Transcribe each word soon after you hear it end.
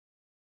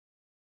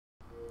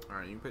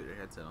Alright, you can put your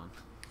headset on.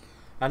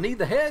 I need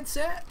the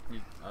headset.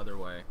 Other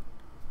way.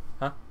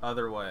 Huh?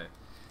 Other way.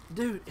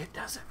 Dude, it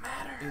doesn't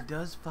matter. It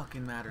does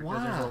fucking matter. Why?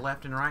 Because there's a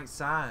left and right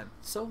side.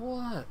 So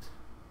what?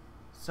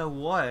 So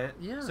what?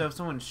 Yeah. So if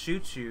someone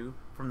shoots you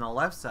from the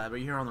left side,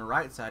 but you're on the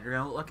right side, you're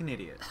going to look like an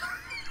idiot.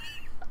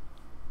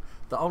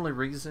 The only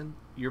reason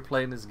you're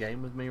playing this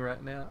game with me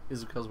right now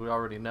is because we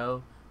already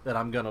know that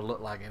I'm going to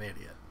look like an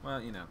idiot.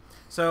 Well, you know.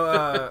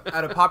 So,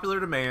 out of popular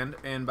demand,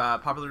 and by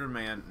popular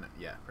demand,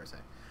 yeah, per se,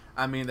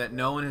 I mean that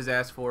no one has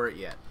asked for it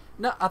yet.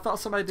 No, I thought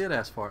somebody did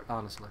ask for it,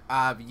 honestly.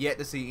 I've yet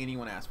to see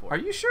anyone ask for it.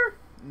 Are you sure?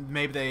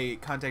 Maybe they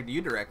contacted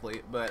you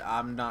directly, but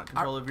I'm not in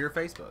control of your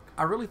Facebook.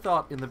 I really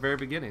thought in the very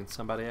beginning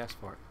somebody asked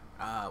for it.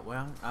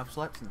 Well, I've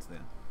slept since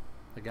then.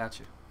 I got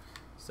you.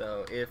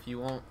 So, if you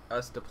want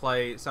us to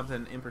play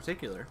something in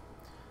particular,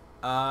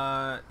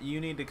 you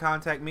need to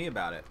contact me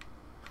about it.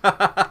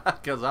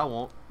 Because I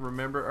won't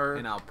remember or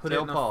and I'll put it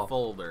in a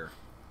folder.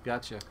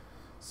 Gotcha.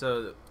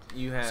 So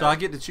you have. So I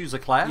get to choose a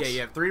class. Yeah, you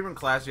have 3 different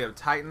classes. You have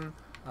Titan,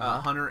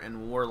 Hunter,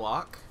 and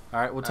Warlock.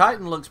 All right. Well,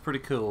 Titan looks pretty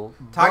cool.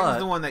 Titan's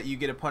the one that you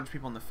get to punch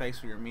people in the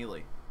face with your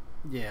melee.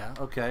 Yeah.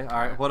 Okay. All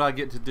right. What do I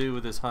get to do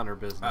with this Hunter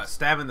business?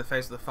 Stab in the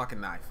face with a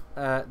fucking knife.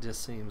 That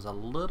just seems a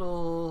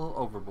little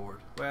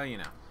overboard. Well, you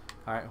know.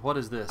 All right. What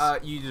is this?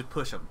 You just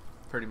push them.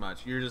 Pretty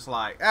much. You're just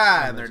like,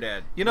 and they're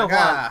dead. You know like,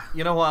 why?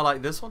 You know why I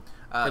like this one?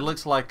 It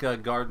looks like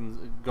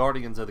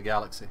Guardians of the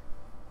Galaxy.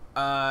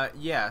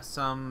 Yeah,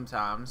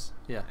 sometimes.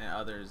 Yeah. And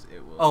others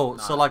it will. Oh,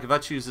 not. so like if I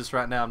choose this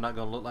right now, I'm not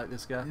going to look like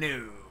this guy?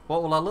 No.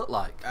 What will I look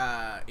like?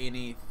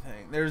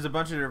 Anything. There's a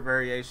bunch of different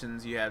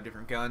variations. You have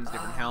different guns,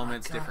 different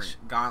helmets, different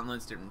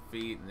gauntlets, different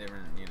feet, and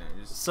different,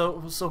 just.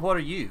 So what are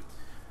you?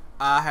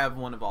 I have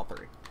one of all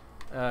 3.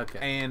 Okay.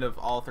 And of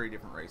all 3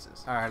 different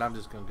races. All right, I'm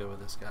just going to go with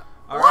this guy.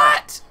 All what?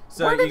 Right.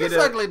 So where did this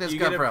ugliness come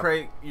from? You get to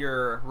pick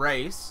your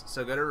race.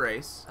 So go to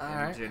race all and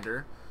right.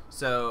 gender.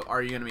 So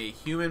are you going to be a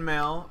human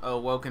male, a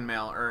woken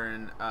male, or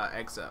an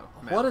exo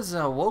male? What is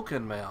a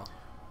woken male?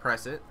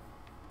 Press it.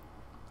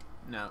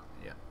 No.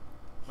 Yeah.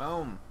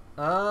 Boom.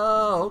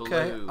 Oh,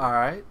 okay. Blue. All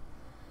right.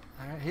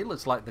 All right. He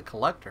looks like the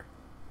Collector.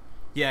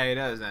 Yeah, he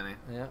does, doesn't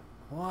he? Yeah.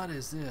 What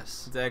is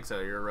this? It's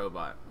exo. You're a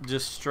robot.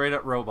 Just straight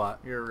up robot.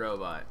 You're a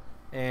robot.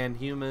 And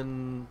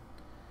human.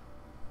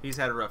 He's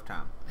had a rough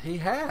time. He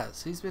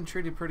has. He's been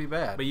treated pretty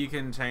bad. But you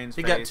can change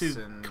he face. He got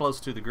too close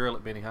to the grill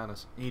at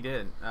Benihana's. He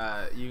did.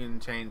 You can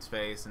change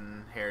face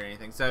and hair and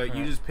anything. So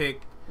you just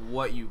pick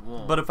what you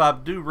want. But if I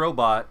do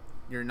robot,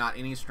 you're not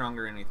any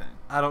stronger or anything.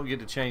 I don't get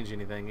to change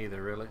anything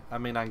either, really. I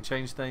mean, I can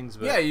change things,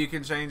 but... Yeah, you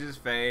can change his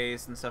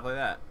face and stuff like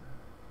that.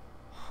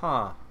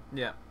 Huh.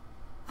 Yeah.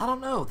 I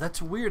don't know.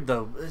 That's weird,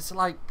 though. It's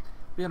like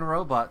being a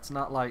robot's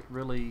not like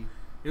really...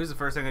 It was the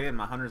first thing I did.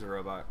 My hunter's a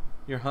robot.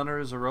 Your hunter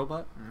is a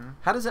robot? Mm-hmm.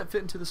 How does that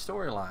fit into the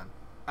storyline?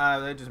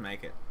 They just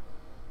make it.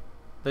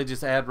 They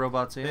just add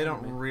robots in? They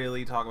don't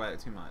really talk about it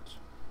too much.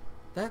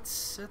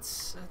 That's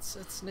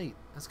neat.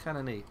 That's kind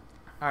of neat.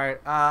 All right.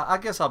 I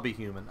guess I'll be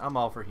human. I'm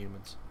all for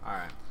humans. All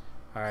right.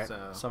 All right.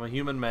 So I'm a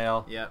human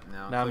male. Yep.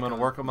 Now I'm going to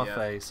work on my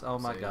face. Oh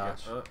my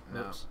gosh. Oh,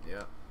 no. Oops.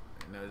 Yep.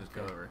 No, just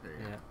go over here.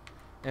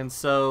 Yeah. And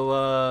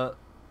so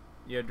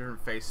you have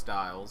different face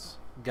styles.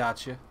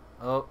 Gotcha.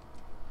 Oh.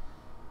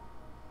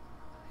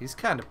 He's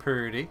kind of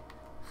pretty.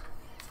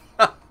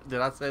 Did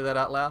I say that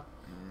out loud?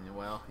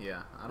 Well,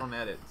 yeah. I don't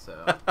edit,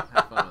 so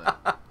have fun with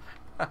that.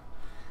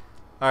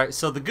 All right,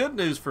 so the good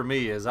news for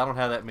me is I don't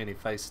have that many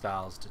face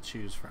styles to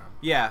choose from.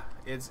 Yeah,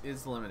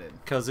 it's limited.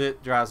 Because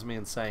it drives me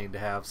insane to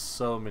have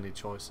so many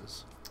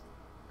choices.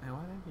 Hey,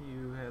 why did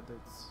you had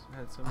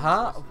so many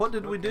choices? What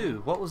did we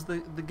do? What was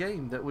the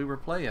game that we were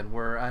playing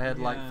where I had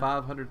like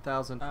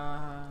 500,000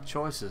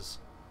 choices,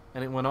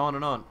 and it went on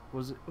and on?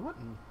 Was it? It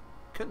wasn't.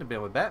 Couldn't have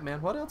been with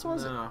Batman. What else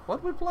was it? What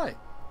did we play?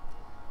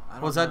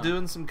 I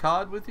doing some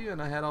COD with you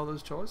and I had all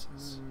those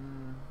choices?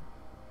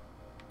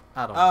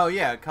 I don't know. Oh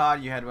yeah,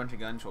 COD. You had a bunch of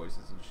gun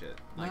choices and shit.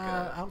 Like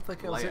I don't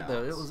think it was it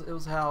though. It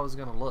was how I was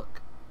gonna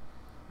look.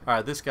 All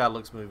right, this guy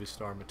looks movie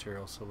star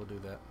material, so we'll do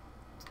that.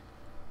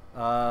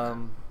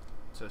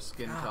 So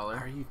skin color.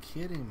 Are you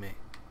kidding me?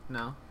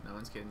 No, no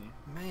one's kidding you.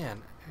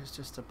 Man, there's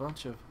just a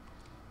bunch of.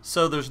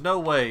 So there's no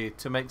way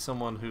to make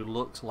someone who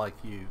looks like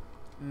you.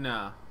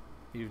 No.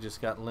 You've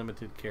just got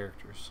limited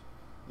characters.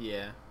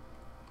 Yeah.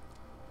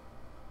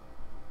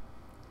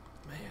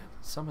 Man,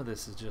 some of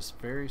this is just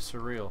very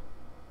surreal.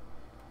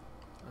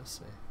 Let's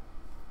see.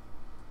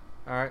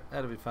 Alright,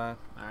 that'll be fine.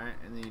 Alright,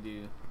 and then you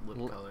do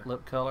lip color.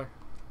 Lip color.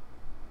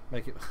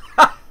 Make it...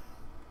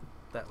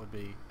 That would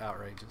be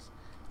outrageous.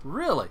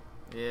 Really?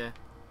 Yeah.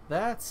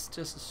 That's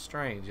just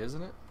strange,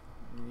 isn't it?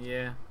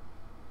 Yeah.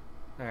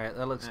 Alright,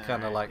 that looks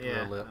kind of like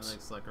real lips. That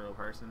looks like a real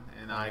person.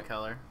 And eye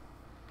color.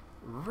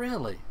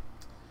 Really?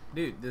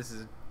 Dude, this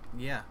is...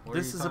 Yeah.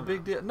 This is a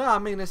big deal. No, I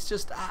mean, it's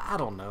just... I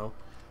don't know.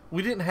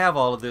 We didn't have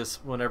all of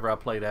this whenever I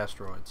played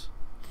Asteroids.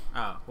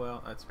 Oh,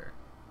 well, that's fair.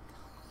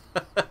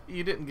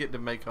 You didn't get to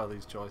make all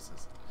these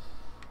choices.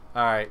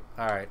 Alright,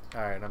 I'm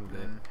good.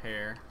 And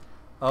hair.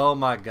 Oh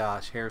my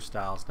gosh,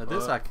 hairstyles. Now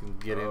this I can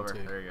get into.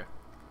 There you go.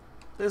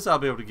 This I'll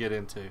be able to get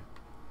into.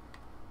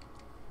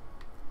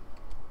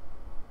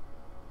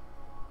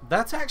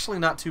 That's actually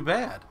not too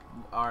bad.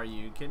 Are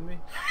you kidding me?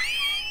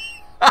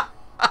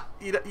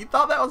 You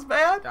thought that was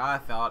bad? I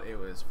thought it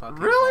was fucking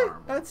really?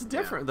 horrible. That's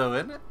different though,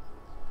 isn't it?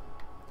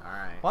 All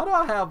right. Why do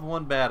I have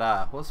one bad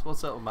eye?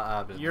 What's up with my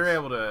eye business?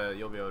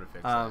 You'll be able to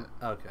fix that.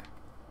 Okay.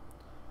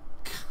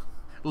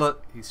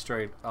 Look, he's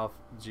straight off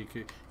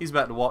GQ. He's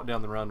about to walk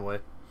down the runway.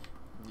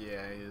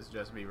 Yeah, he is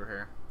Justin Bieber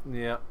hair.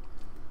 Yep.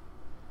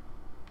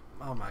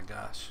 Oh my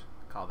gosh.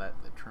 Call that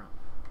the Trump.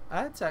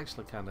 That's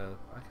actually I kind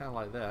of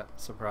like that,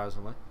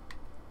 surprisingly.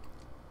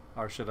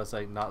 Or should I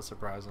say, not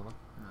surprisingly?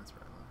 That's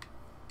right.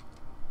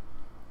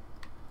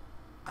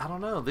 I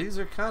don't know. These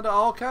are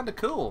all kind of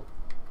cool.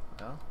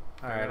 Well,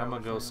 all right, I'm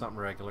gonna go with something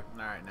regular.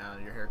 All right, now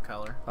your hair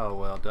color. Oh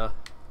well, duh.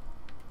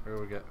 Here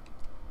we go.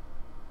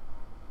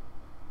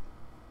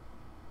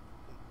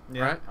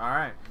 Yeah. Right? All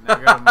right. Now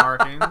go to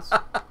markings.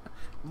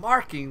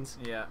 Markings.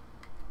 Yeah.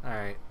 All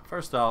right.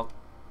 First off.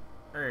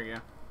 There you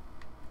go.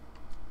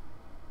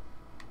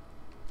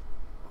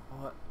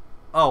 What?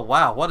 Oh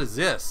wow! What is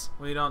this?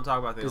 Well, you don't talk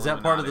about the. Is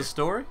that part of the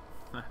story?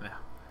 No.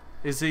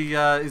 Is he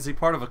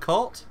part of a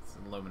cult? It's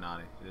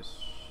Illuminati. Just.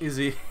 Is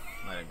he?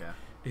 Let it go.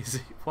 Is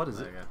he? What is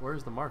Let it? it go.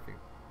 Where's the marking?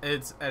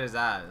 It's at his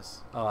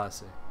eyes. Oh, I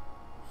see.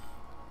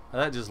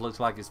 That just looks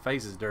like his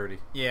face is dirty.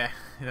 Yeah.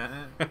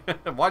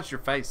 Wash your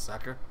face,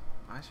 sucker.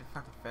 Wash your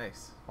fucking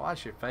face.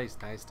 Wash your face,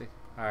 nasty.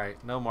 All right,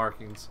 no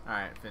markings. All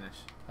right, finish.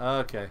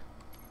 Okay.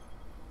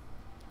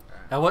 All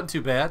right. That wasn't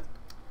too bad.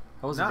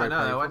 That wasn't very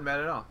painful. That wasn't bad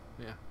at all.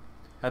 Yeah.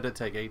 How'd it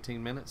take?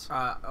 18 minutes?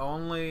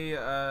 Only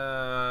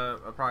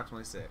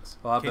approximately 6.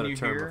 Well, I better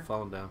turn my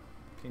phone down.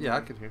 Yeah,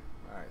 I can hear.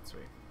 All right,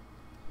 sweet.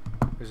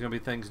 There's gonna be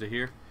things to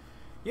hear.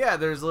 Yeah,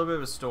 there's a little bit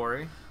of a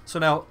story. So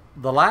now,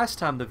 the last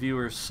time the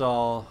viewers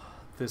saw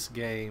this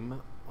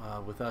game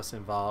with us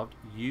involved,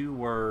 you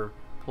were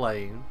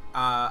playing.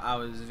 I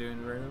was doing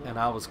very well. And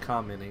I was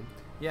commenting.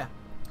 Yeah.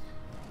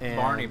 And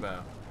Barney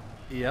Bow.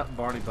 Yep,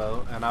 Barney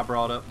Bow. And I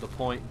brought up the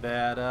point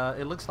that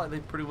it looks like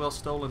they've pretty well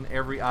stolen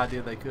every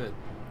idea they could.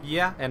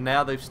 Yeah. And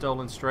now they've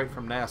stolen straight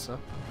from NASA.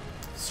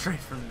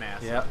 Straight from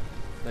NASA. Yep.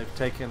 They've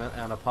taken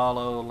an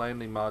Apollo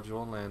landing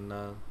module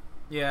and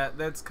yeah,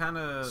 that's kind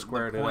of the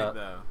point,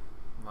 though.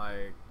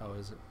 Like. Oh,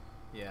 is it?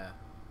 Yeah.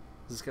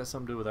 Does this got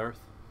something to do with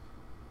Earth?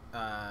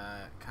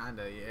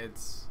 Kinda.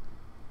 It's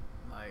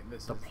like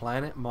this. The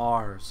planet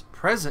Mars,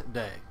 present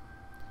day.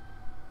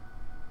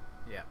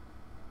 Yeah.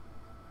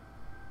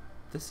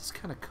 This is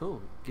kind of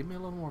cool. Give me a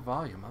little more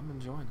volume. I'm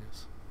enjoying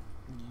this.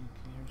 You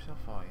can hear yourself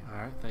volume.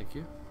 All right, thank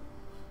you.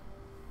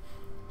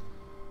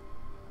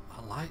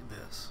 I like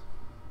this.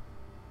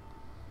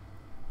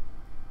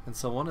 And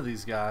so one of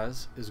these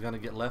guys is going to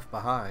get left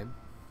behind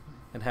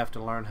and have to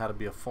learn how to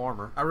be a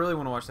farmer. I really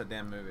want to watch that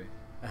damn movie.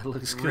 That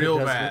looks good, real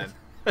bad.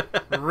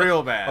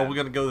 Real bad. Are we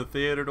going to go to the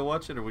theater to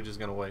watch it, or are we just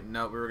going to wait?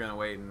 No, we were going to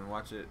wait and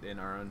watch it in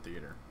our own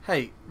theater.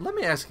 Hey, let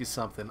me ask you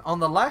something. On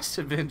the last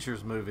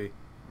Avengers movie,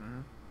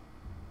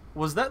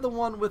 was that the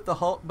one with the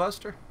Hulk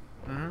Buster?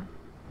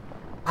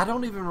 I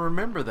don't even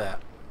remember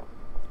that.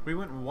 We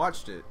went and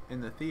watched it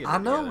in the theater. I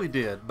know we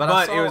did,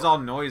 but it was all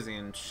noisy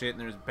and shit, and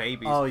there's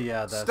babies. Oh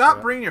yeah, that's Stop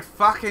right. bringing your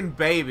fucking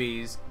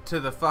babies to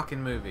the fucking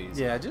movies.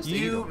 Yeah, just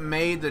you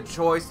made the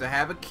choice to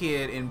have a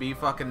kid and be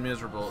fucking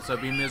miserable, so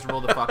be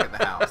miserable the fuck at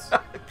the house.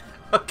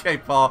 Okay,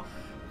 Paul,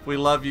 we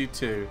love you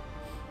too.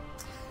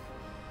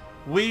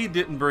 We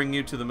didn't bring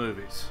you to the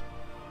movies.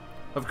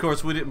 Of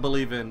course, we didn't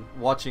believe in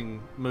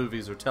watching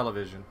movies or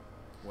television.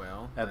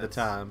 Well, at the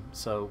time,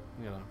 so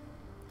you know.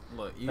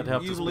 Look, you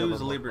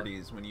lose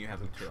liberties when you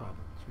have a child.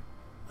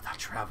 With a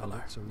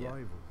traveler.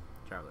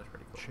 Traveler's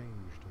pretty cool.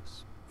 Changed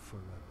us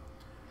forever.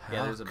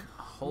 Yeah, there's a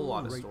whole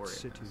lot of story.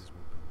 Cities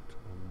were built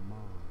on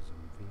Mars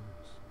and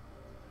Venus.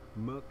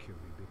 Mercury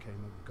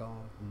became a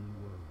garden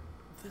world.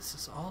 This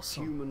is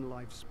awesome. Human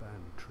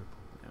lifespan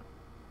tripled.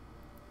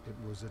 Yeah.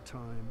 It was a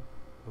time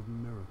of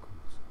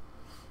miracles.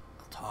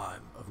 A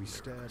time of We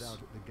stared out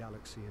at the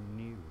galaxy and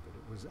knew that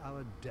it was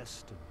our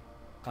destiny.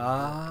 The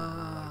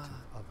light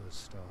of other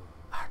stars.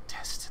 Our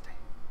destiny.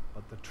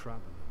 But the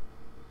traveler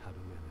had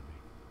an enemy.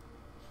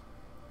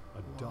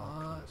 A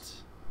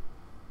darkness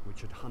which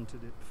had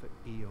hunted it for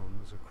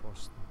eons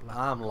across the black.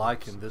 I'm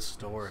liking this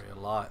story a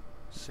lot.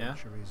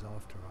 Centuries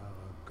after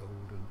our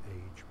golden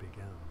age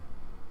began,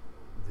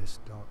 this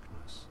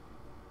darkness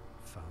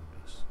found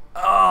us.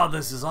 Oh,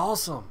 this is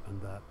awesome.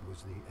 And that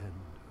was the end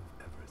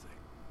of everything.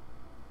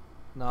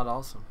 Not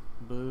awesome.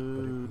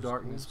 Boo,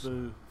 darkness,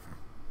 boo.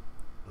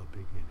 A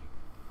beginning.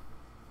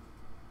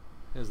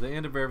 Is the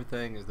end of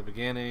everything, is the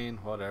beginning,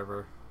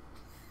 whatever.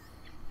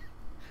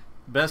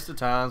 Best of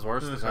times,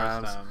 worst of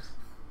times.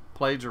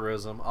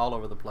 Plagiarism all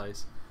over the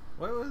place.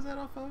 What was that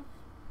off of?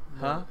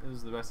 Huh? It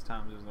was the best of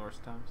times, it was the worst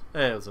of times.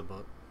 Yeah, it was a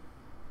book.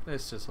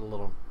 It's just a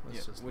little.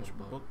 It's just which a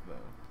little book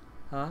though?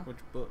 Huh? Which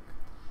book?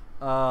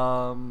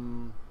 I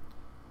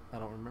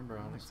don't remember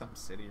honestly. Like some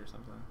city or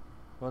something.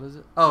 What is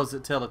it? Oh, is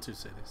it Tell of Two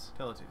Cities?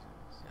 Tell of Two Cities.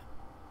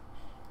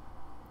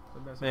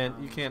 Man,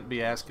 you can't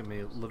be asking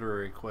me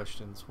literary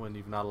questions when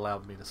you've not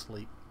allowed me to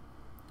sleep.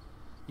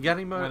 You got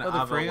any when other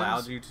I've friends?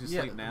 allowed you to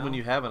sleep now? When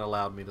you haven't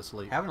allowed me to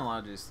sleep. Haven't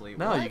allowed you to sleep.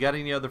 No, What? you got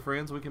any other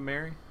friends we can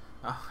marry?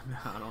 Oh, no,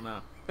 I don't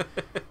know.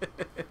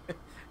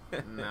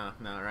 No,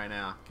 not right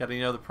now. Got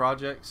any other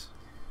projects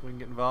we can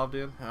get involved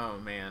in? Oh,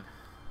 man.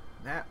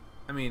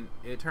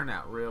 It turned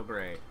out real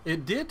great.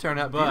 It did turn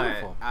out But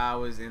beautiful. I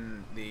was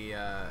in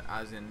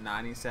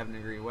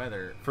 97-degree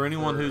weather. For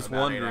anyone who's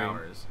about 8 wondering,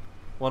 hours.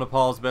 one of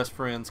Paul's best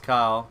friends,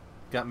 Kyle,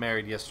 got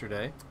married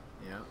yesterday.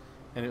 Yeah.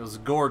 And it was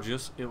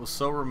gorgeous. It was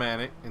so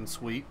romantic and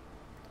sweet.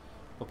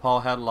 But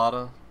Paul had a lot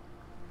of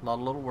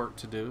little work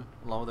to do,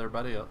 along with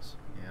everybody else.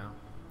 Yeah.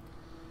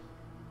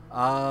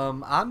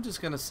 I'm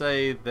just going to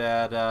say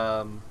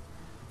that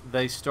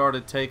they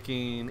started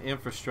taking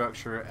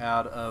infrastructure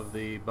out of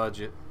the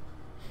budget.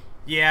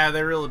 Yeah,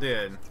 they really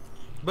did.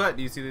 But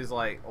do you see these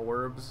like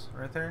orbs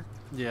right there?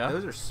 Yeah.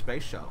 Those are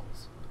space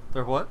shuttles.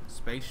 They're what?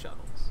 Space shuttles.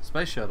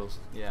 Space shuttles.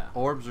 Yeah.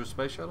 Orbs or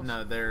space shuttles?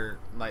 No, there's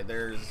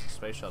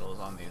space shuttles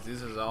on these.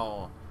 This is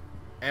all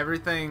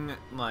everything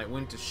like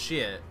went to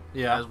shit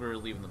as we were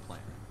leaving the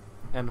planet.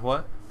 And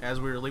what? As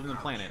we were leaving the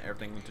planet,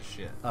 everything went to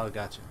shit. Oh,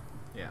 gotcha.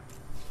 Yeah.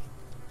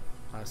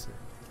 I see.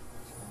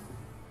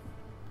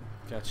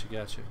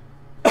 Gotcha.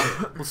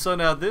 Well, so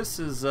now this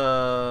is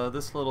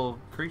this little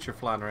creature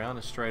flying around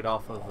is straight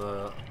off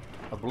of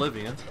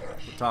Oblivion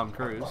with Tom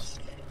Cruise.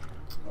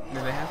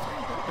 Do they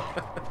have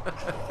to?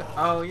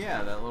 Oh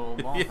yeah, that little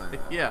ball thing.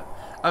 Yeah,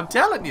 I'm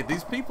telling you,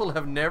 these people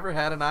have never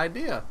had an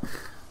idea.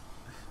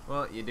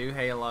 Well, you do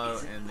Halo,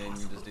 and then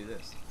you just do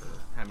this for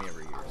how many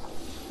ever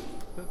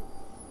years.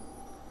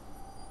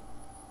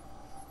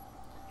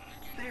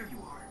 There you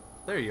are.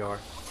 There you are.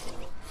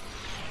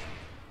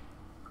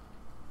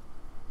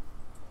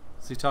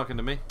 Is he talking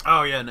to me?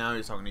 Oh yeah, now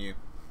he's talking to you.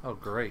 Oh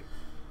great.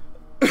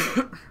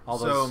 All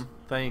those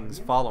things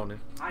following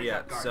him.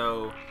 Yeah,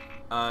 so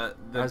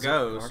the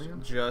ghost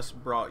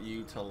just brought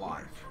you to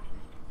life.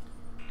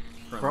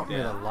 Brought me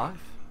to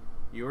life?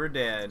 You were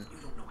dead.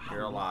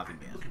 You're alive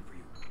again.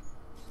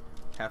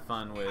 Have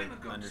fun with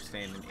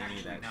understanding any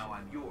of that now shit.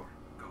 I'm your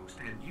ghost,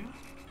 and you?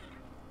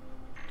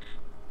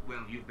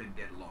 Well, you've been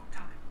dead a long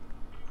time.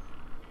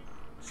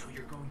 So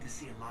you're going to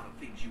see a lot of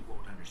things you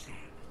won't understand.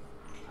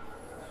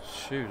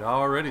 Shoot, I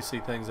already see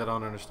things I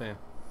don't understand.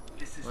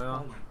 This is Well,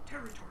 fallen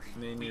territory.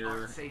 then We you're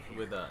aren't safe here.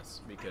 with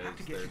us because I have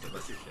to get there's you a to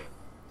bunch of listen. shit.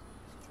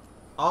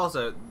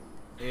 Also,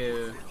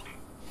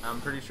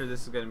 I'm pretty sure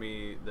this is going to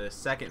be the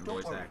second Don't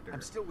voice worry, actor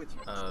I'm still with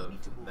you. of We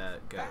need to move that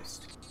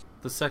fast. ghost.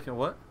 The second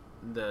what?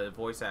 The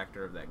voice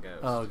actor of that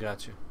ghost. Oh,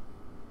 gotcha.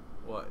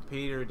 What?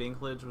 Peter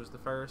Dinklage was the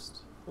first?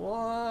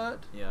 What?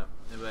 Yeah,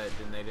 but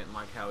then they didn't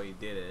like how he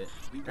did it.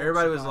 We won't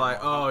Everybody was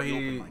survive like, out "Oh, in the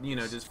he, open like you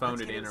know, this. just phoned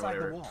Let's it get in or inside the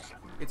whatever." wall.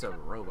 It's a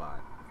robot.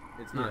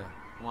 It's not.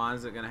 Yeah. Why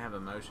is it gonna have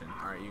emotion?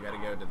 All right, you got to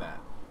go to that.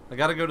 I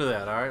gotta go to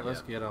that. All right, let's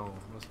Yep. get on.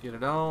 Let's get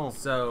it on.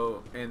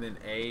 So, and then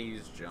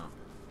A's jump.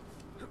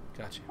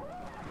 Gotcha.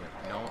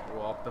 Yep. Don't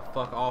walk the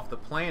fuck off the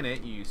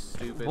planet, you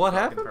stupid What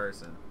fucking happened?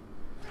 person.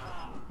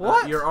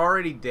 What? You're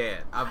already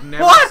dead. I've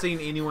never What? seen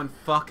anyone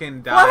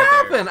fucking die What there.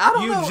 happened? I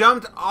don't you know.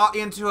 jumped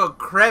into a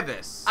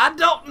crevice. I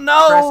don't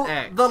know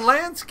Press X. the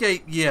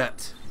landscape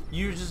yet.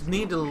 You just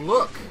need to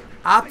look.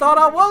 I thought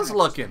I was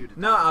looking.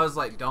 No, I was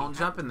like, don't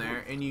jump in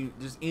there, and you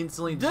just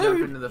instantly jump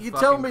into the Dude, you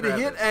fucking told me to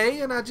hit crevice.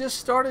 A and I just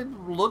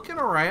started looking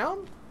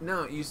around?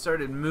 No, you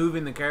started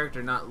moving the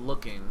character, not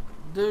looking.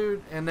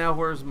 Dude, and now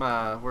where's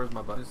my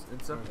button?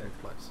 It's up Where's there.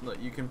 the place?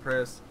 Look, you can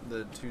press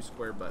the 2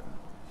 square button,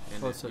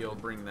 and What's it you'll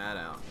do? bring that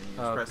out, and you just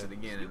Oh, press okay. it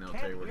again, and it'll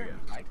tell you where to go.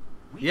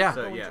 Yeah,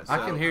 So yeah, I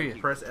so can hear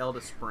you. Press L to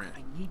sprint.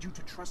 I need you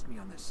to trust me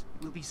on this.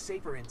 We'll be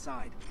safer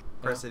inside.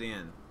 Press it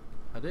in.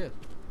 I did.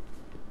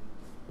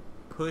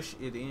 Push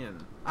it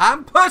in.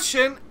 I'm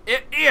pushing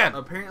it in.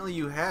 Apparently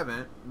you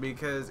haven't,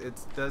 because it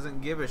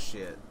doesn't give a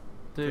shit.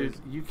 Dude,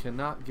 you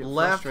cannot get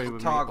Left frustrated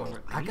with toggle. me.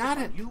 I I need got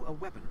to it. find you a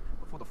weapon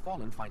before the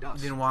Fallen find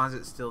us. Then why is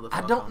it still the I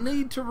fuck don't on there?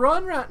 need to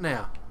run right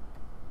now.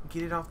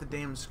 Get it off the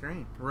damn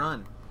screen.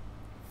 Run.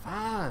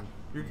 Fine.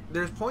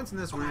 There's points in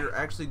this where you're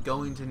actually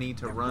going to need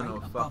to They're run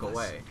right the fuck above us.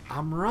 away.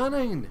 I'm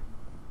running.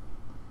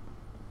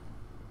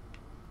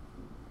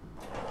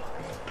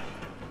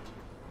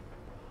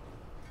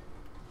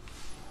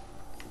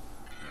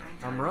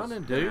 I'm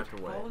running, Gonna dude. have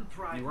to wait. Fallen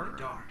thrive You in weren't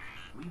the running. dark.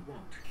 We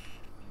won't.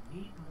 We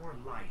need more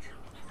light.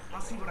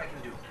 I'll see what I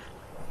can do.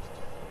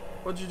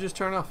 What'd you just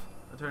turn off?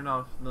 I turned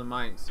off the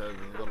mic so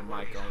the little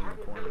mic on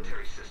the corner would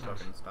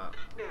fucking stop.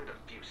 And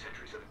a few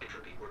centuries of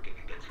entropy working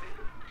against me.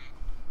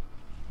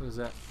 What is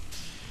that?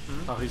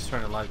 Hmm? Oh, he's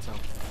turning lights on.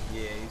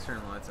 Yeah, he's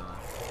turning lights on.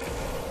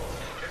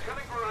 They're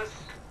coming for us.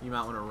 You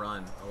might want to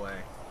run away.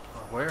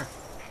 Where?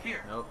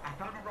 Here. Nope. I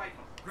found a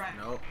rifle. Grab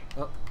it. Nope.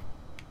 Oh,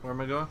 where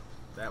am I going?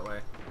 That way.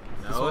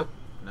 This No. way?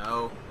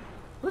 No.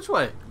 Which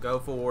way? Go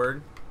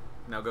forward.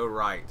 Now go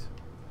right.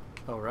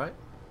 Oh, right.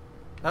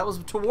 That was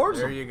towards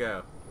There him. you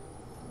go.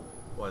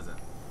 Wasn't.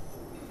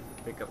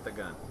 Pick up the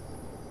gun.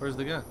 Where's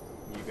the gun?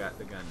 You got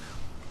the gun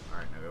now.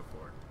 Alright, now go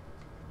forward.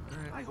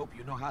 I hope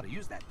you know how to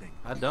use that thing.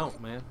 I don't,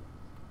 man.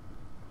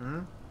 Hmm?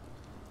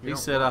 He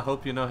said, "I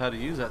hope you know how to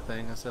use that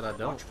thing." I said, "I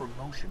don't." Watch for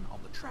motion on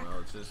the tracker. Well,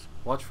 it's just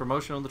Watch for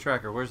motion on the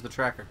tracker. Where's the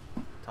tracker?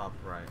 top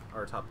right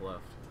or top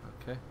left.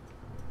 Okay.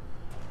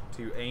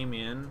 To aim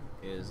in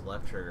is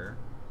left trigger.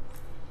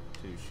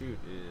 To shoot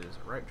is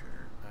right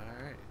trigger.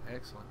 All right.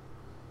 Excellent.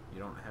 You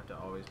don't have to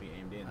always be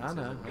aimed in. I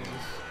know. I'm just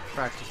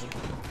practicing.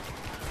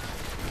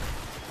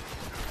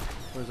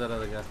 Where's that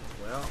other guy?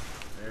 Well,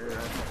 there.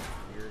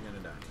 You're gonna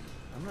die.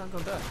 I'm not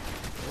gonna die.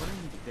 What are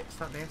you?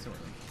 Stop dancing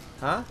with me.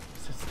 Huh?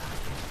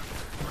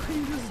 Why are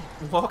you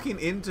just walking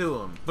into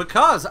him?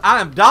 Because I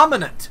am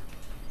dominant.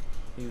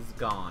 He's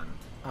gone.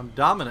 I'm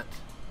dominant.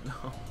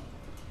 No.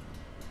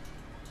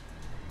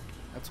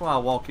 That's why I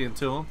walk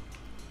into them.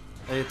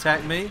 They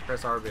attack me.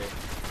 Press RB.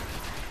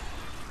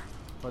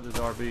 What is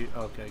RB?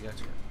 Okay,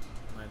 gotcha.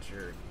 That's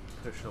your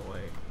push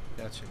away.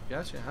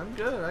 Gotcha. I'm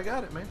good. I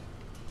got it, man.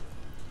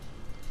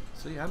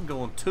 See, I'm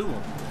going to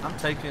them. I'm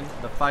taking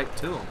the fight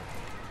to them.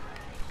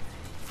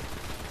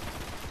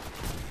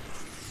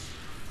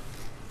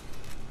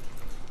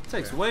 It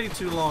takes way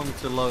too long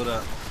to load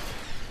up.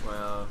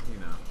 Well, you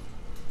know.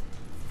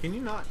 Can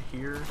you not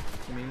hear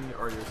me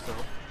or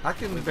yourself? I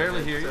can with barely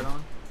the hear you. headset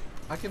on?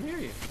 I can hear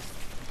you.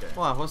 Okay.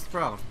 Why? What's the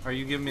problem? Are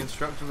you giving me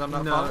instructions I'm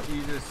not No, following?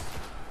 you just.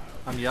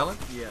 I'm yelling?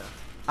 Yeah.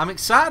 I'm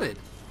excited.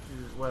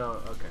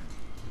 Well, okay.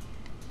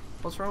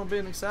 What's wrong with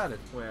being excited?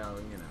 Well,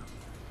 you know.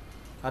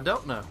 I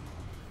don't know.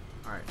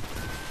 Alright.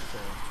 So,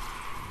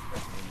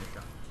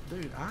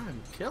 Dude,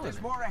 I'm killing There's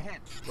it. more ahead.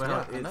 well,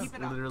 Yeah, I it's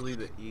know. literally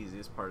the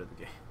easiest part of the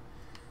game.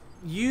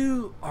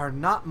 You are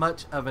not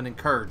much of an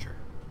encourager.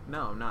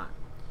 No, I'm not.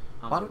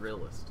 I'm Why a don't-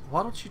 realist.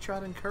 Why don't you try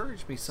to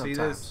encourage me sometimes?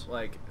 See this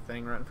like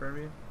thing right in front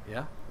of you?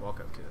 Yeah. Walk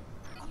up to it.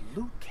 A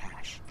loot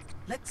cache.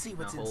 Let's see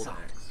what's Now hold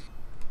inside. X.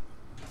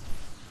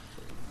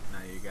 Now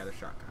you got a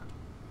shotgun.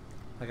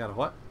 I got a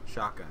what?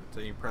 Shotgun. So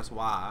you press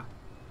Y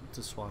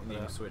To swap and it you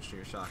can out. switch to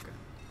your shotgun.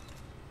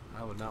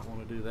 I would not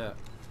want to do that.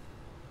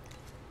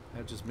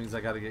 That just means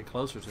I got to get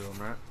closer to them,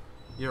 right?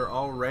 You're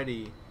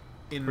already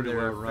in Pretty their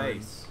well running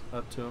face.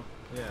 up to them.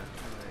 Yeah.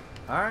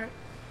 All right.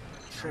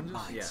 Trip Yeah.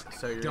 mines.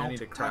 So you're Don't gonna need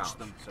to crouch. touch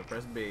them. So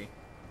press B.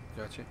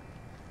 Gotcha.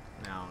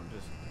 Now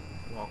just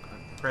walk.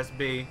 Press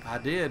B, I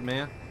did,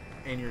 man.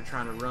 and you're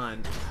trying to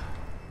run.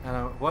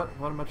 And what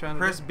am I trying to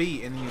Press do?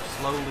 B, and then you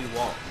slowly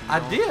walk. You I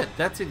don't- did.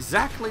 That's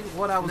exactly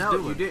what I was No,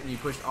 doing. you didn't. You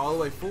pushed all the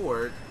way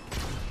forward.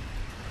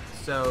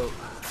 So.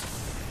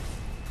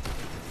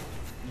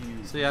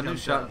 You See, I knew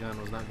jumped up.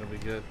 shotgun was not going to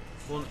be good.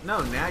 Well,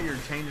 no. Now you're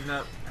changing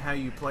up how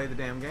you play the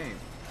damn game.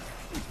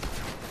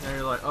 Now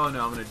you're like, oh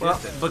no, I'm gonna Well,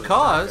 distance. with the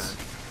because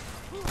shotgun.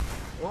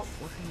 What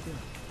are you doing?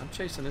 I'm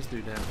chasing this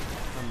dude down.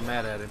 I'm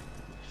mad at him.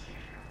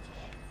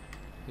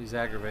 He's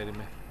aggravating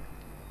me.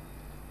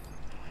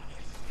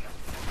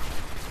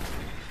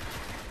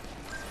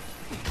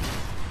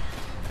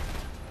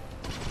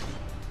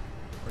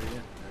 What are you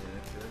doing? Are you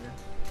gonna shoot that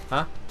guy?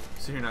 Huh?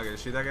 So you're not gonna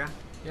shoot that guy?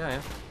 Yeah, I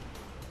am.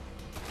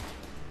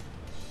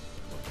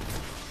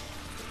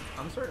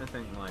 I'm starting to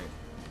think like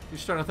You're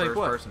starting to think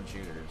what? first-person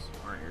shooters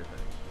aren't your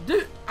thing.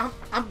 Dude,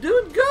 I'm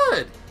doing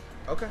good.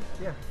 Okay.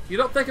 Yeah. You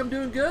don't think I'm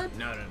doing good?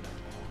 No.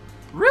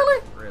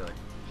 Really? Really.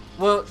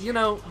 Well, you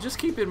know, just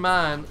keep in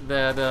mind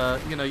that,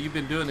 you know, you've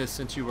been doing this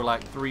since you were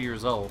like 3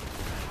 years old.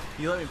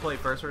 You let me play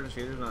first-person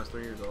shooters when I was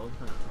 3 years old.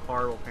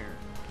 Horrible parent.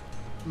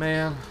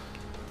 Man,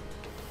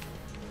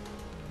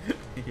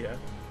 Yeah.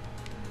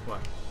 What?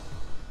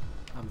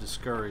 I'm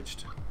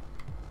discouraged.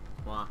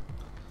 Why?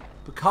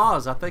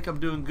 Because I think I'm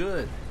doing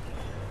good.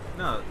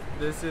 No,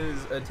 this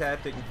is a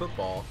tactic in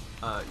football.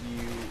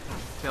 You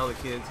tell the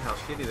kids how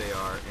shitty they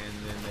are, and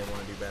then they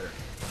want to do better.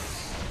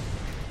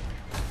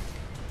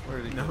 Where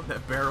did he No, go?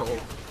 that barrel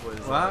was.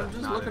 Well, I'm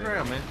just not looking in it.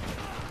 around, man.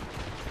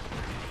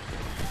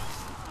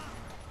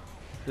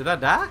 Did I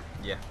die?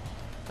 Yeah.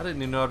 I didn't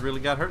even know I'd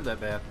really got hurt that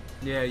bad.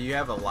 Yeah, you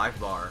have a life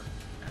bar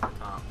at the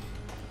top.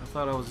 I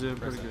thought I was doing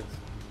pretty Press good. X.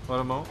 What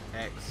am I?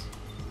 X.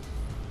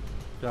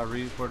 Did I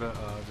read where to,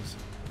 just...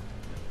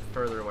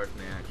 Further away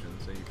from the action,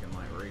 so you can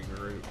like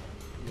regroup.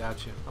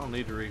 Gotcha. I don't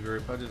need to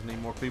regroup. I just need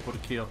more people to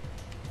kill.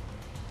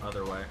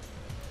 Other way.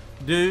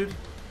 Dude,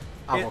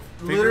 I It will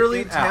figure literally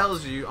it out.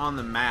 tells you on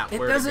the map It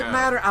where to doesn't go.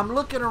 matter. I'm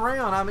looking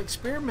around. I'm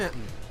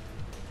experimenting.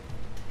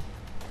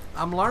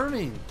 I'm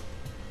learning.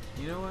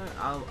 You know what?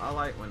 I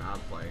like when I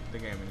play the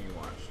game and you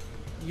watch.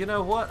 You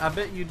know what? I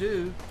bet you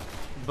do.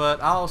 But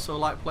I also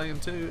like playing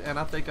too, and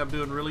I think I'm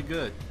doing really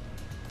good.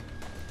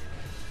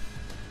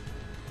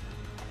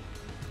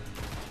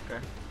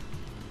 Okay.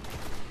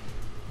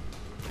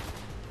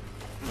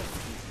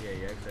 Yeah,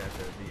 you actually have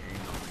to be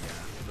aimed on the guy.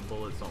 The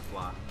bullets don't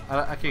fly.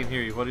 I can't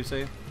hear you. What are you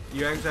saying?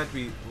 You actually have to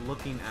be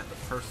looking at the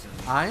person.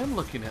 I am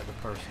looking at the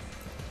person.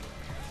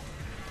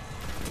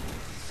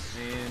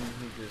 And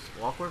you just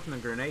walk away from the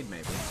grenade,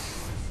 maybe.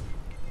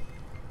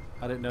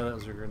 I didn't know that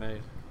was a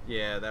grenade.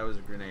 Yeah, that was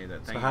a grenade.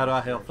 That thing. So how do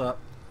I health up?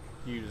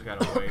 You just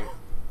gotta wait.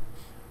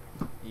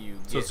 You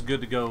So get, it's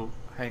good to go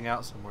hang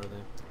out somewhere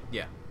then.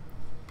 yeah.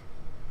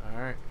 All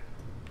right.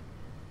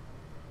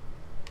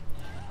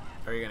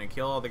 Are you gonna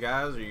kill all the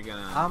guys, or are you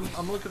gonna?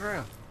 I'm looking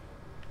around.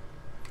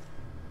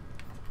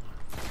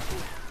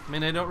 I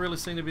mean, they don't really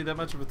seem to be that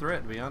much of a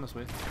threat, to be honest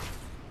with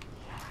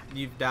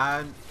you. You've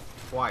died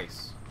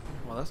twice.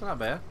 Well, that's not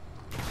bad.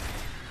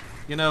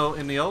 You know,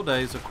 in the old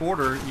days, a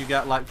quarter, you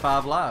got like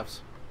 5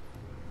 lives.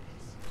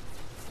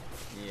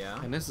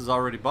 Yeah. And this is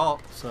already bought,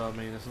 so I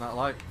mean, it's not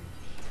like.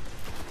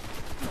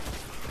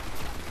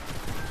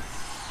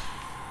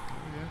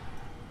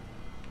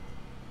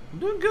 I'm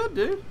doing good,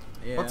 dude.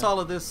 Yeah. What's all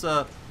of this?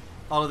 All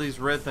of these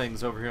red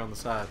things over here on the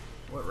side.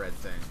 What red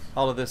things?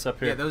 All of this up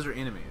here. Yeah, those are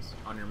enemies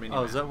on your mini.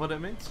 Oh, is that what it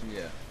means?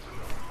 Yeah.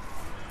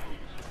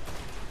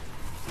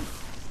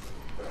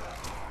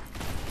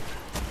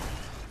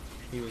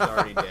 He was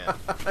already dead.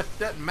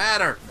 Doesn't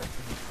matter.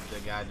 The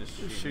guy just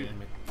shooting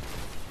me.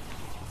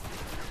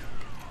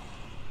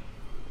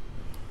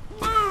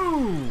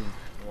 Boom!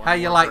 How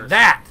you like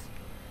that?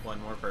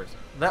 One more person.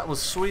 That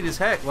was sweet as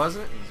heck,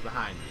 wasn't it? He's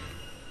behind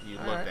you. You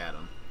looked at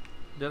him.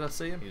 Did I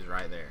see him? He's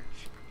right there.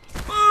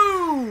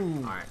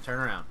 Boom! Alright, turn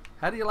around.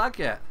 How do you like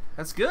that?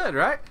 That's good,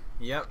 right?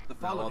 Yep. The Now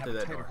Fallen walk have through a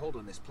that tighter door. hold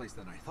on this place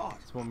than I thought.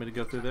 Just want me to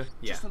go through there?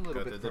 Yeah, Just a little go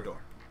bit through the further.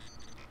 door.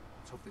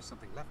 Let's hope there's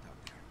something left out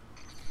there.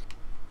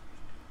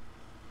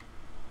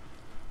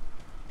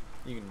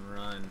 You can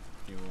run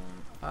if you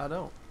want. I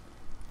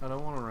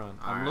don't want to run.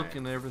 I'm Alright.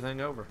 looking everything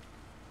over.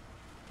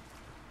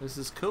 This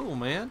is cool,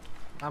 man.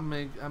 I'm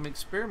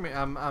experimenting.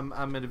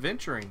 I'm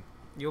adventuring.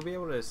 You'll be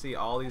able to see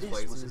all these This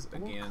places was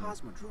an old again,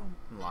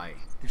 cosmodrome. like,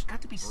 There's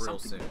got to be real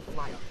something soon. to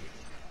fly up here.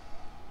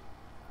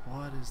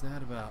 What is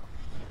that about?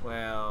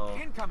 well,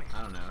 Incoming.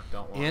 I don't know.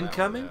 Don't walk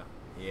Incoming? That way,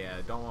 though. Yeah,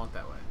 don't walk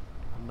that way.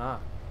 I'm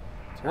not.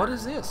 What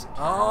is this?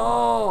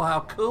 Oh,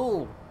 how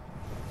cool!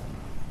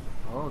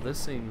 Oh, this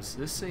seems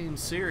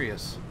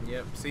serious.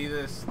 Yep. See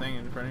this thing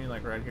in front of you,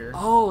 like right here?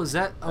 Oh, is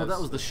that? Oh, that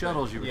That's was the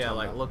shuttles you were Yeah, talking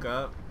like about. look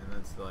up, and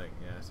that's like,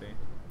 yeah, see?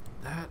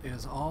 That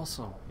is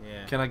awesome.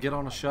 Yeah. Can I get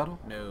on a shuttle?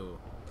 No.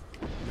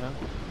 No. No.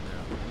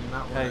 You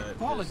might Hey. want to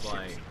Fallen just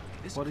like ships.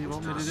 This What do you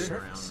want me to not do? turn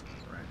around surface.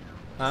 right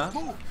Huh?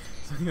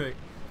 Move. now. Like,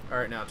 all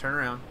right, now turn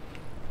around.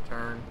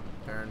 Turn.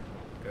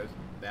 Goes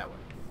that way.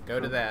 Go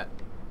to that.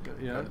 Yeah. Go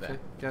to Okay.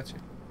 that. Gotcha.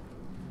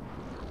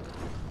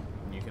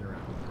 And you can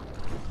run.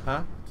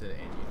 Huh? To the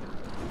end. You can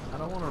run. I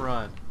don't want to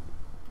run.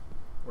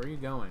 Where are you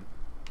going?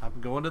 I'm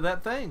going to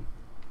that thing.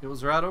 It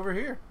was right over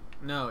here.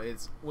 No,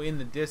 it's way in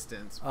the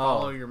distance. Oh.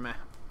 Follow your map.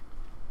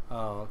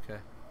 Oh, okay.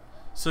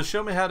 So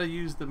show me how to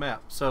use the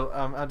map. So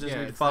I just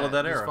need to it's follow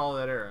that Just arrow. follow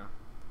that arrow.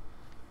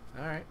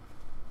 All right.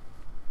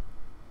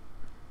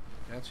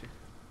 Gotcha.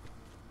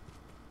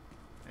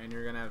 And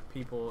you're gonna have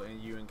people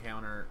and you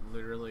encounter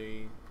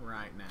literally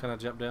right now. Can I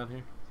jump down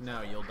here?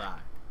 No, you'll die.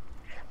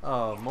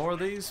 Oh, more of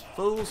these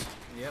fools?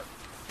 Yep.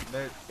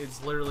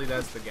 It's literally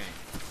that's the game.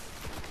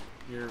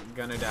 You're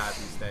gonna die if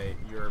you stay.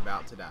 You're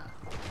about to die.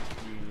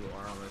 You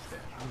are almost dead.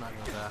 I'm not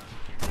gonna die.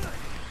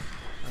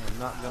 I'm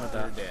not gonna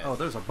You're die. dead. Oh,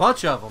 there's a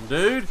bunch of them,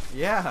 dude.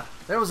 Yeah.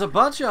 There was a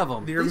bunch of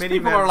them. Your These mini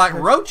people are maps like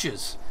has-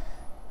 roaches.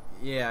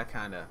 Yeah,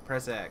 kinda.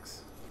 Press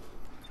X.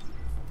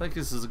 I think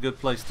this is a good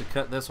place to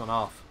cut this one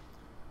off.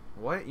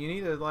 What? You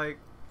need to like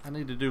I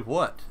need to do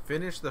what?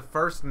 finish the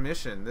first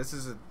mission. This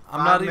is a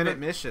I'm not 5-minute even-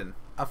 mission.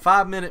 A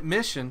 5-minute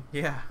mission?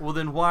 Yeah. Well,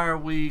 then why are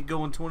we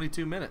going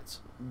 22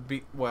 minutes?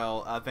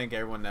 Well, I think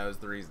everyone knows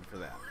the reason for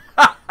that.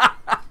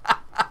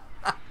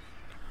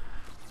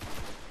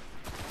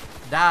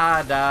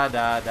 Die, die,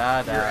 die,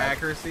 die, die. Your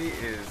accuracy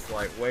is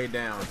like way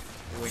down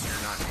when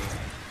you're not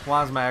aiming.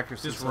 Why is my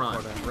accuracy Just so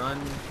run. far down?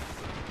 Run.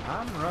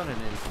 I'm running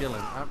and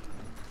killing.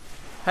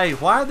 Hey,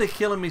 why are they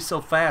killing me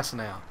so fast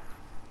now?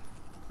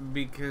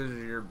 Because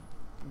you're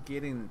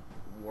getting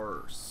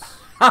worse.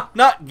 I'm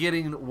not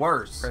getting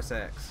worse. Press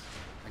X.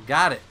 I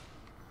got it.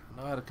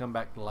 I know how to come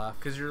back to life.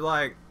 Because you're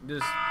like,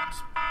 just.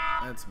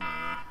 That's me.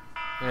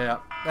 Yeah,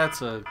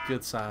 that's a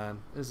good sign.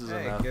 This is Hey,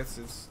 I enough. guess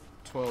it's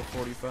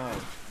 12:45.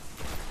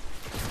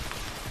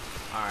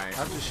 Alright.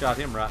 I just shot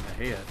him right in the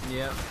head.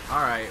 Yep.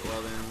 Alright,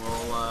 well then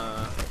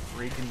we'll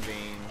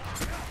reconvene.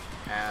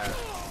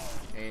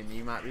 And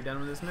you might be done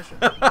with this mission.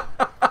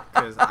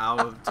 Because I'll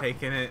have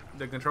taken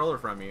the controller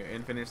from you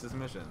and finished this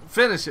mission.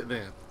 Finish it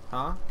then.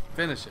 Huh?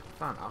 Finish it.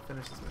 Fine, I'll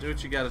finish this mission. Do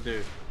what you gotta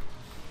do.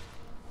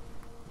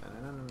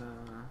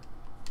 Na-na-na-na-na.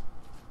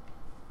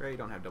 Great, you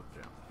don't have double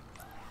jump.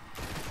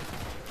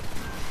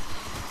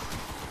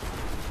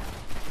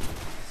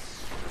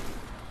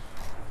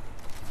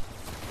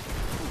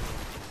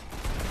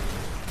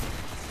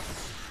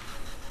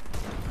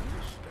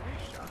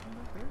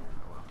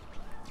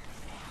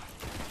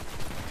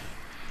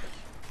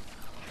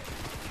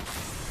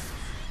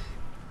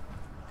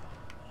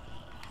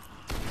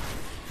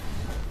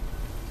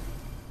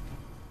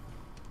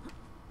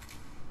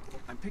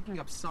 I'm picking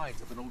up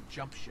signs of an old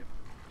jump ship.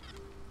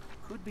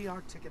 Could be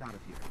our ticket out of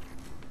here.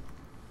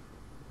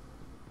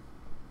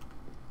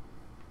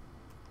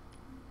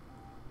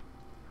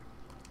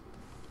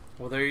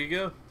 Well, there you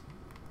go.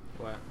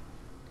 What?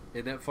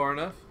 Isn't that far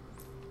enough?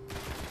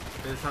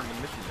 There's not the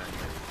mission done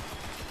yet.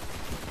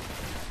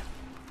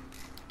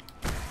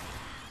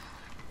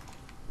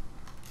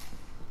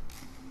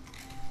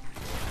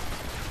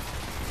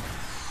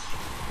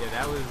 Yeah,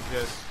 that was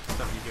just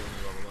something you get when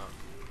you level up.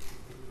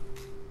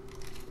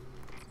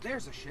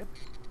 There's a ship.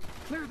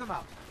 Clear them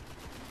out.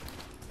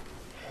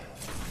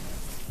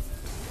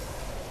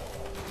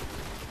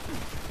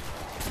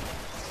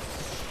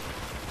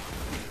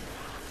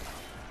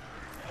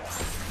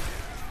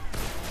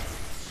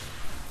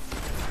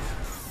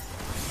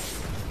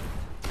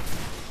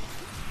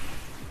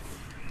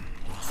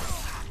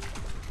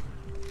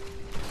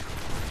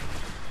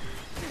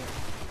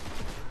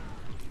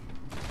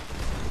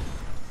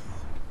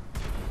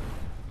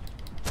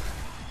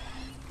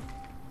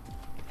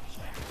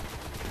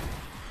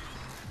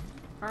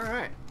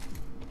 Alright.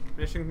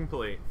 Mission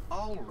complete.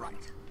 All right.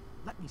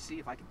 Let me see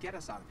if I can get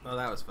us out of here. Oh,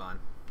 that was fun.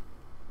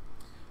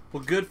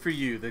 Well, good for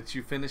you that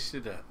you finished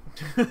it up.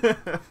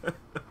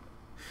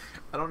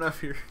 I don't know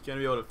if you're going to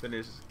be able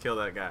to kill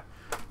that guy.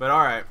 But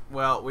alright.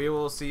 Well, we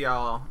will see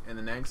y'all in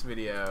the next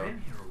video.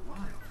 Been here a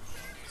while.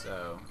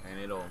 So, and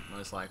it'll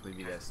most likely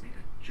be Hasn't Destiny.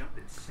 made a jump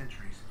in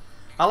centuries.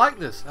 I like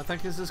this. I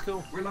think this is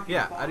cool. We're lucky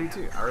Yeah, to I do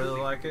too. I really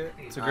like it.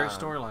 It's a great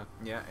storyline.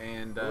 Yeah,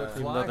 and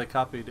Even though they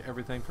copied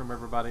everything from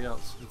everybody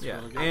else. It's yeah,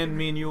 really good. and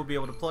me and you will be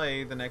able to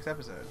play the next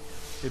episode.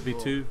 It'd be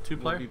two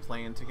player? We'll be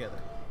playing together.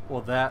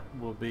 Well, that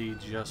will be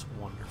just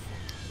wonderful.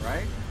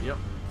 Right? Yep.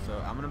 So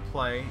I'm gonna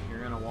play.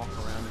 You're gonna walk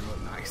around and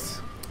look nice.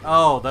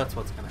 Oh, that's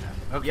what's gonna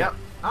happen. Okay. Yep.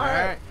 All All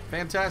right. right.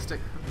 Fantastic.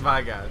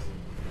 Bye, guys.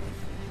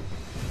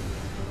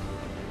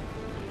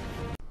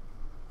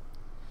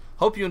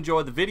 Hope you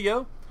enjoyed the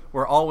video.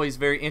 We're always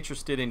very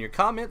interested in your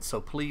comments, so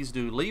please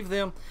do leave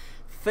them.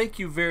 Thank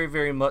you very,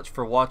 very much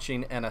for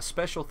watching, and a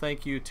special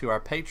thank you to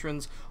our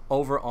patrons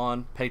over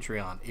on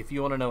Patreon. If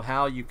you want to know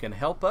how you can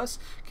help us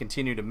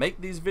continue to make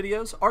these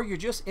videos, or you're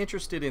just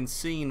interested in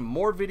seeing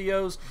more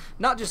videos,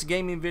 not just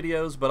gaming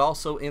videos, but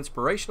also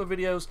inspirational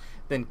videos,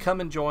 then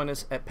come and join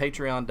us at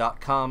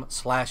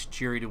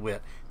patreon.com/JerryDeWitt.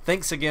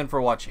 Thanks again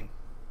for watching.